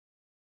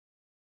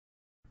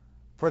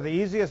For the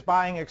easiest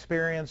buying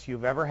experience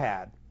you've ever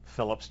had,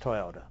 Phillips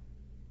Toyota.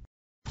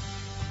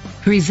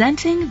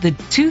 Presenting the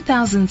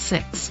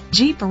 2006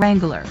 Jeep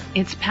Wrangler.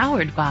 It's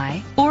powered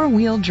by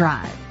four-wheel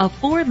drive, a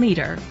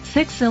 4-liter,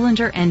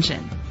 6-cylinder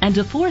engine, and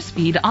a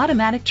 4-speed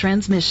automatic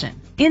transmission.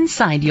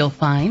 Inside you'll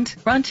find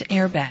front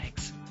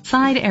airbags,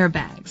 side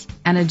airbags,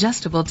 an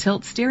adjustable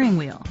tilt steering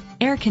wheel,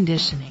 air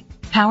conditioning,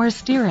 power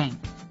steering,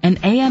 an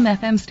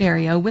AM/FM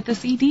stereo with a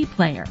CD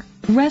player.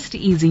 Rest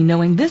easy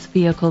knowing this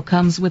vehicle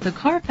comes with a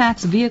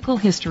Carfax Vehicle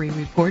History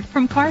Report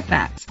from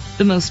Carfax,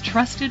 the most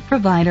trusted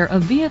provider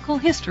of vehicle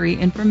history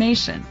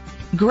information.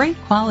 Great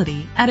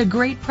quality at a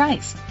great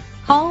price.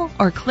 Call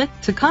or click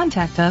to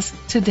contact us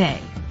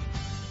today.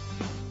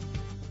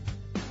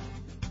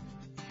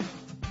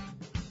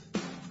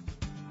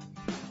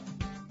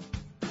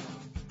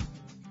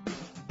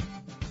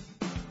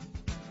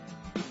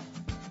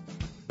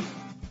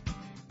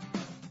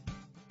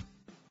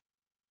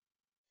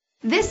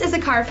 This is a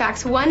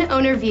Carfax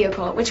one-owner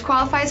vehicle which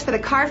qualifies for the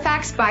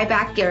Carfax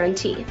buyback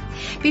guarantee.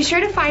 Be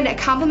sure to find a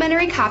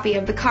complimentary copy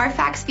of the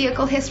Carfax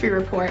Vehicle History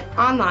Report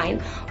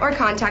online or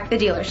contact the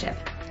dealership.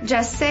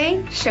 Just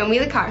say, "Show me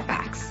the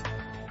Carfax."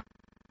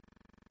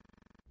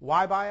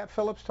 Why buy at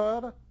Phillips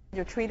Toyota?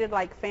 You're treated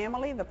like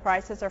family. The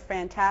prices are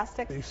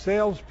fantastic. The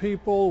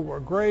salespeople were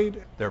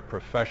great. They're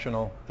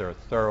professional, they're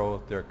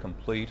thorough, they're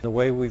complete. The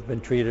way we've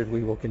been treated,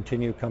 we will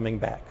continue coming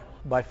back.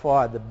 By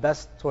far the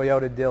best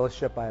Toyota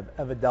dealership I've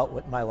ever dealt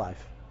with in my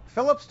life.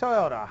 Phillips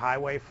Toyota,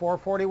 Highway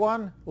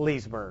 441,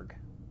 Leesburg.